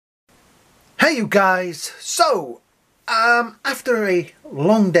Hey you guys! So, after a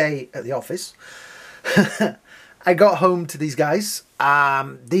long day at the office, I got home to these guys.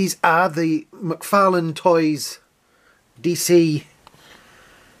 These are the Mcfarlane Toys DC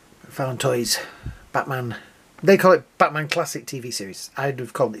Mcfarlane Toys Batman. They call it Batman Classic TV series. I'd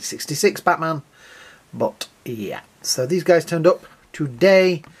have called it 66 Batman, but yeah. So these guys turned up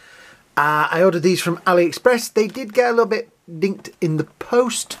today. I ordered these from AliExpress. They did get a little bit dinked in the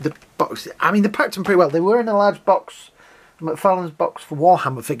post. The box, I mean, they packed them pretty well. They were in a large box, Mcfarlane's box for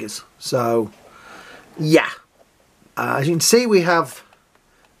Warhammer figures. So, yeah. As you can see, we have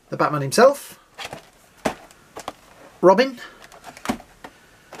the Batman himself, Robin,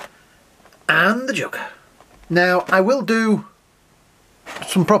 and the Joker. Now, I will do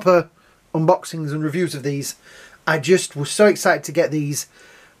some proper unboxings and reviews of these. I just was so excited to get these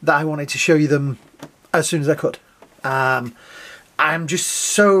that I wanted to show you them as soon as I could. I'm just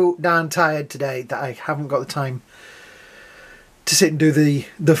so darn tired today that I haven't got the time to sit and do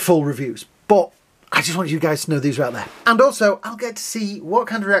the full reviews. But I just want you guys to know these are out there. And also, I'll get to see what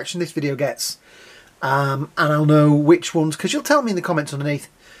kind of reaction this video gets. And I'll know which ones, because you'll tell me in the comments underneath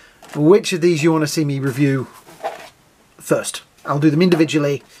which of these you want to see me review first. I'll do them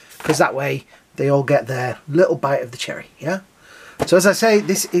individually, because that way they all get their little bite of the cherry, yeah? So as I say,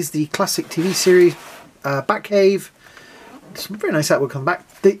 this is the classic TV series, Batcave. Some very nice artwork on the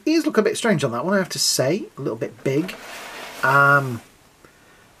back. The ears look a bit strange on that one, I have to say. A little bit big. The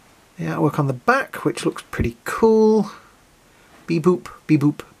artwork on the back, which looks pretty cool. Beep boop, beep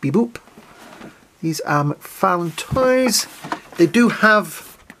boop, beep boop. These are Mcfarlane Toys. They do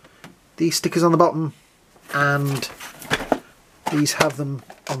have these stickers on the bottom, and these have them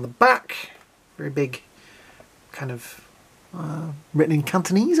on the back. Very big, kind of written in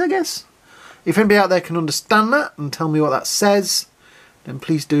Cantonese, I guess. If anybody out there can understand that and tell me what that says, then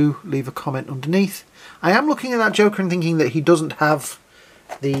please do leave a comment underneath. I am looking at that Joker and thinking that he doesn't have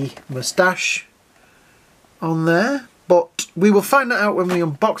the moustache on there, but we will find that out when we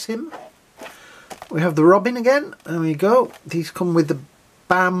unbox him. We have the Robin again. There we go. These come with the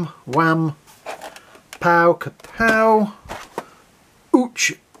bam, wham, pow, kapow,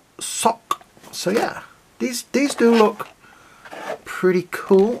 ooch, sock. So yeah, these do look pretty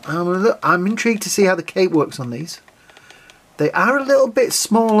cool. I'm intrigued to see how the cape works on these. They are a little bit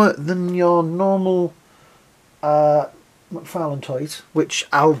smaller than your normal Mcfarlane Toys, which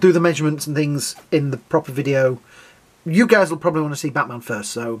I'll do the measurements and things in the proper video. You guys will probably want to see Batman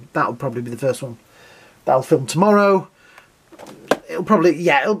first, so that'll probably be the first one that I'll film tomorrow. It'll probably,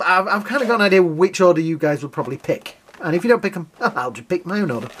 yeah, I've kind of got an idea which order you guys will probably pick. And if you don't pick them, I'll just pick my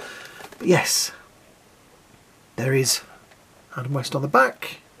own order. But yes, there is Adam West on the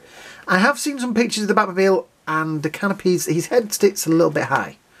back. I have seen some pictures of the Batmobile, and the canopies, his head sits a little bit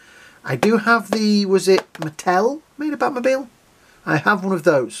high. I do have the, was it Mattel made a Batmobile? I have one of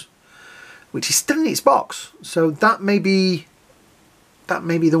those, which is still in its box. So that may be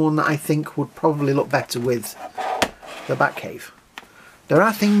the one that I think would probably look better with the Batcave. There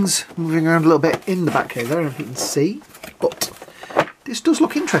are things moving around a little bit in the Batcave there, I don't know if you can see, but this does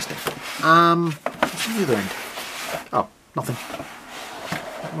look interesting. What's on the other end? Oh, nothing.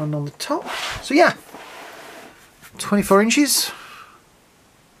 One on the top. So yeah, 24 inches.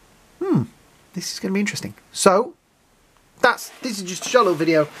 This is going to be interesting. So this is just a short little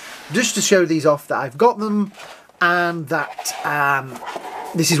video just to show these off, that I've got them, and that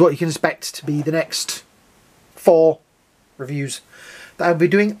this is what you can expect to be the next 4 reviews that I'll be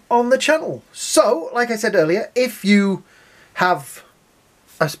doing on the channel. So like I said earlier, if you have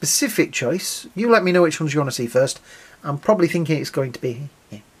a specific choice, you let me know which ones you want to see first. I'm probably thinking it's going to be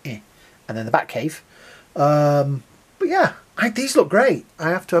and then the Batcave. But yeah, these look great, I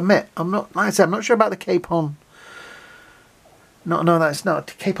have to admit. I'm not, like I said, I'm not sure about the cape-on. No, that's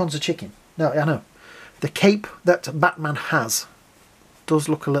not. Cape-on's a chicken. No, I know. The cape that Batman has does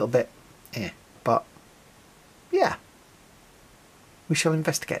look a little bit but yeah, we shall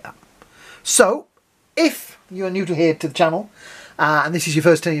investigate that. So, if you're new to here to the channel, and this is your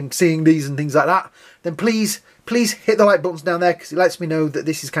first time seeing these and things like that, then please hit the like buttons down there, because it lets me know that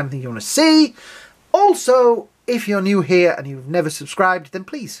this is the kind of thing you want to see. Also, if you're new here and you've never subscribed, then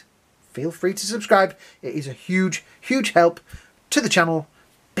please feel free to subscribe. It is a huge help to the channel.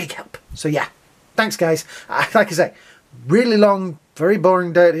 Big help. So yeah, thanks guys. Like I say, really long, very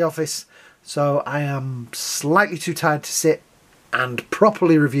boring day at the office, so I am slightly too tired to sit and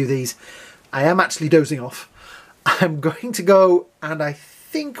properly review these. I am actually dozing off. I'm going to go and I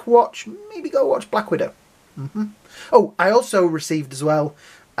think maybe go watch Black Widow. Oh, I also received as well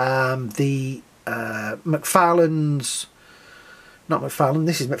the Mcfarlane's not Mcfarlane,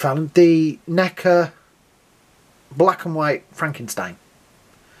 this is Mcfarlane, the Necker black and white Frankenstein.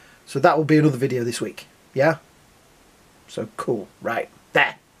 So that will be another video this week. Yeah? So cool. Right.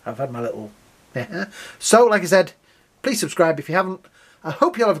 There. I've had my little... So, like I said, please subscribe if you haven't. I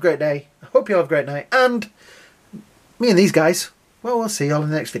hope you all have a great day. I hope you all have a great night. And me and these guys, well, we'll see you all in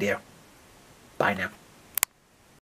the next video. Bye now.